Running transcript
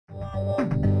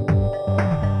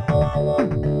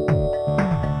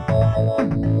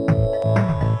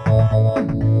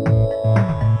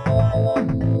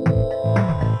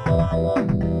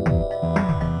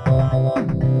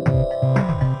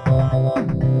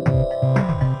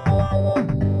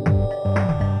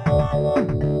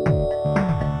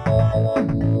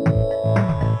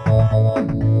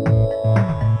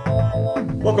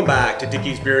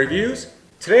Dickie's Beer Reviews.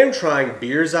 Today I'm trying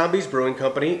Beer Zombies Brewing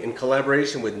Company in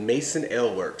collaboration with Mason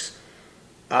Ale Works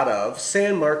out of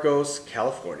San Marcos,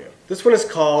 California. This one is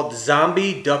called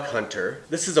Zombie Duck Hunter.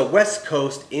 This is a West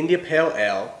Coast India Pale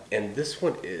Ale, and this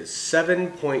one is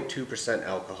 7.2%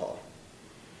 alcohol.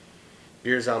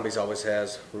 Beer Zombies always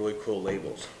has really cool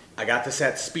labels. I got this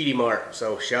at Speedy Mart,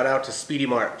 so shout out to Speedy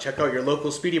Mart. Check out your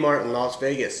local Speedy Mart in Las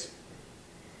Vegas.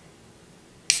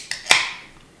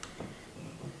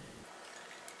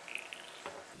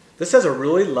 This has a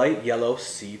really light yellow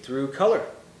see-through color.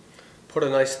 Put a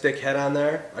nice thick head on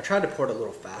there. I tried to pour it a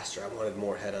little faster. I wanted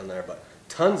more head on there, but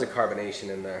tons of carbonation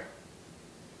in there.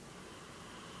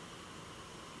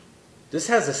 This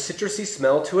has a citrusy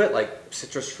smell to it, like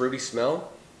citrus fruity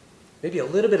smell. Maybe a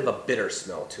little bit of a bitter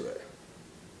smell to it.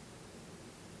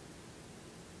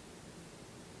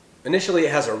 Initially,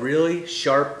 it has a really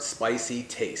sharp, spicy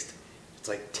taste. It's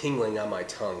like tingling on my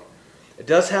tongue. It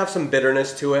does have some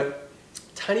bitterness to it.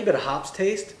 Tiny bit of hops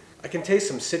taste. I can taste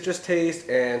some citrus taste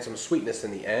and some sweetness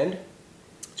in the end.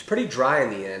 It's pretty dry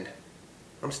in the end.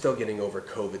 I'm still getting over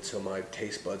COVID, so my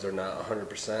taste buds are not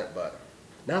 100%, but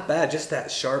not bad. Just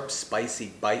that sharp,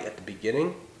 spicy bite at the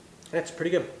beginning. That's pretty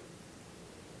good.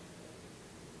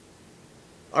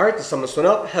 Alright, to sum this one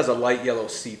up, has a light yellow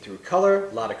see-through color,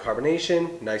 a lot of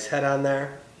carbonation, nice head on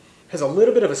there. Has a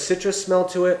little bit of a citrus smell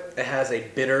to it. It has a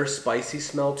bitter, spicy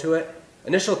smell to it.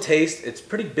 Initial taste, it's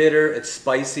pretty bitter, it's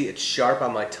spicy, it's sharp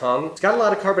on my tongue. It's got a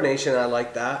lot of carbonation, and I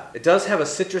like that. It does have a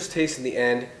citrus taste in the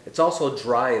end. It's also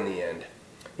dry in the end.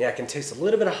 Yeah, I can taste a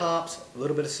little bit of hops, a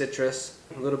little bit of citrus,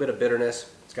 a little bit of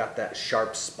bitterness. It's got that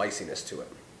sharp spiciness to it.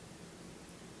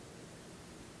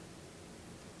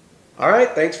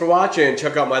 Alright, thanks for watching.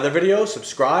 Check out my other videos,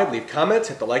 subscribe, leave comments,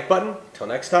 hit the like button. Till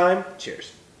next time,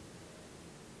 cheers.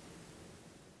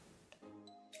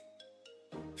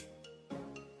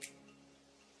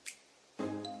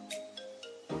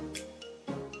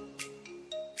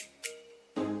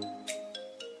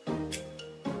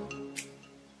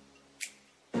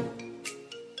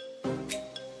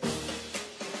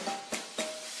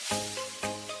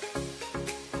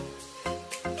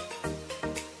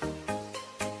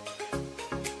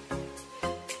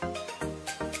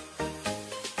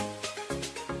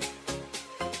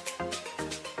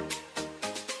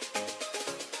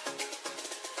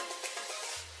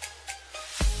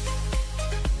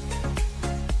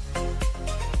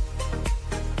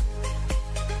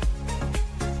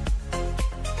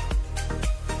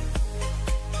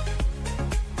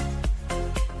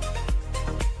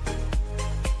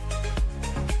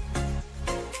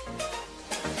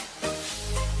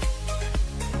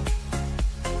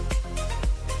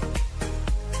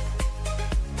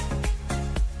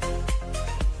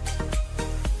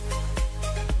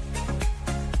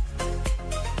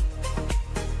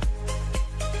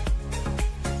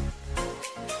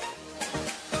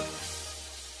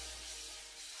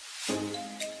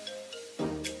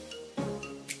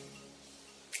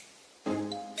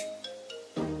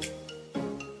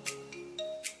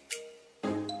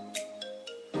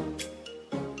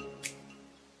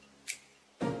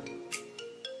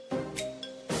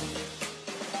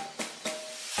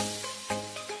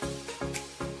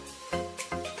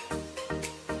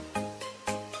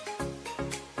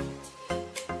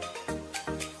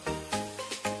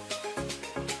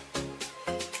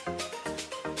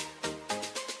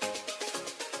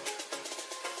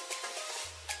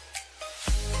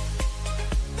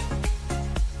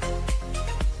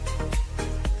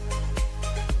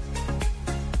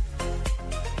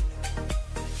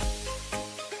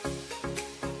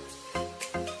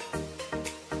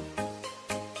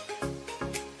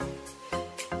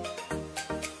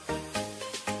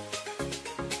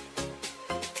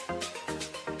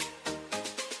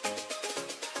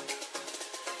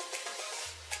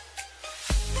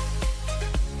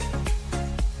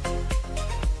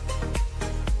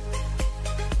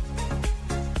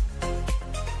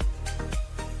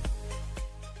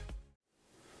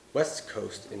 West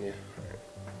Coast, India.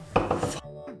 Right.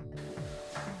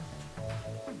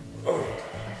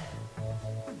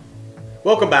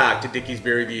 Welcome back to Dickie's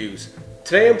Beer Reviews.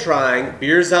 Today I'm trying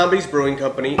Beer Zombies Brewing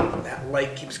Company. That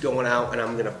light keeps going out and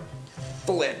I'm gonna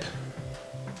flip.